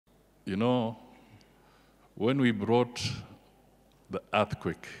You know, when we brought the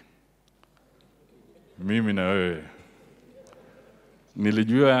earthquake, mimi na wewe,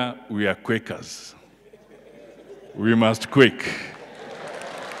 nilijua we are Quakers. We must quake.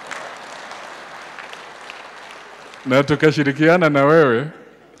 Na tukashirikiana na wewe,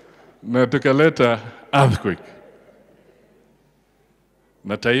 na tukaleta earthquake.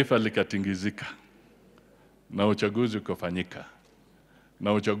 Na taifa likatingizika. Na uchaguzi ukafanyika.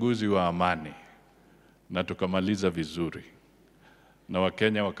 Na uchaguzi wa amani. Na tukamaliza vizuri. Na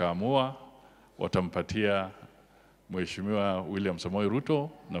Wakenya wakaamua watampatia Mheshimiwa William Ruto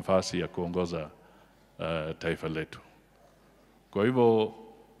nafasi ya kuongoza taifa letu. Kwa hivyo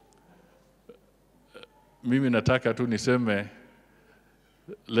mimi nataka tu niseme,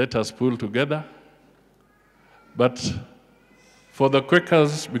 let us pull together. But for the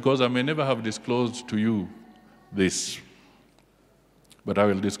Quakers, because I may never have disclosed to you this, but I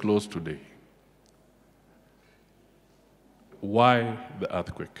will disclose today. Why the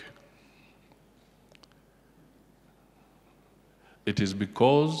earthquake? It is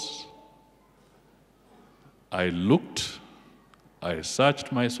because I looked, I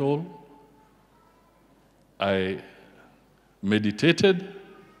searched my soul, I meditated,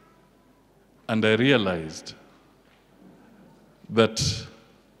 and I realized that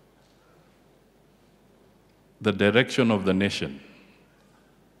the direction of the nation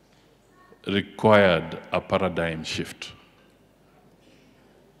required a paradigm shift.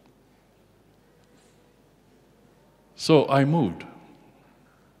 So I moved.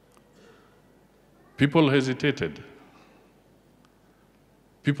 People hesitated.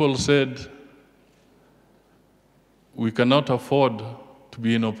 People said, we cannot afford to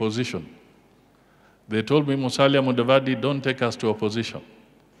be in opposition. They told me, Musalia Mudavadi, don't take us to opposition.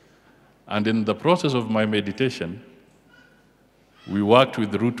 And in the process of my meditation, we worked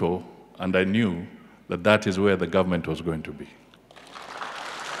with Ruto, and I knew that that is where the government was going to be.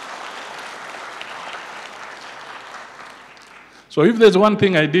 So if there's one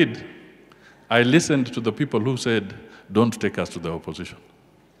thing I did, I listened to the people who said, don't take us to the opposition.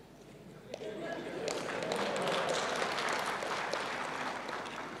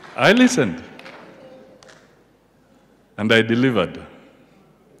 I listened, and I delivered.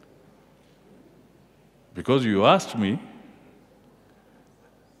 Because you asked me,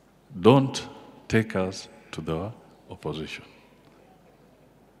 don't take us to the opposition.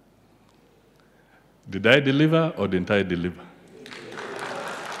 Did I deliver or didn't I deliver?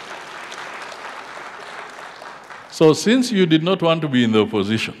 So since you did not want to be in the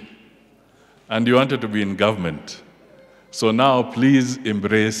opposition, and you wanted to be in government, so now please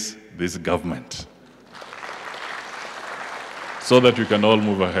embrace this government so that we can all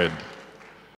move ahead.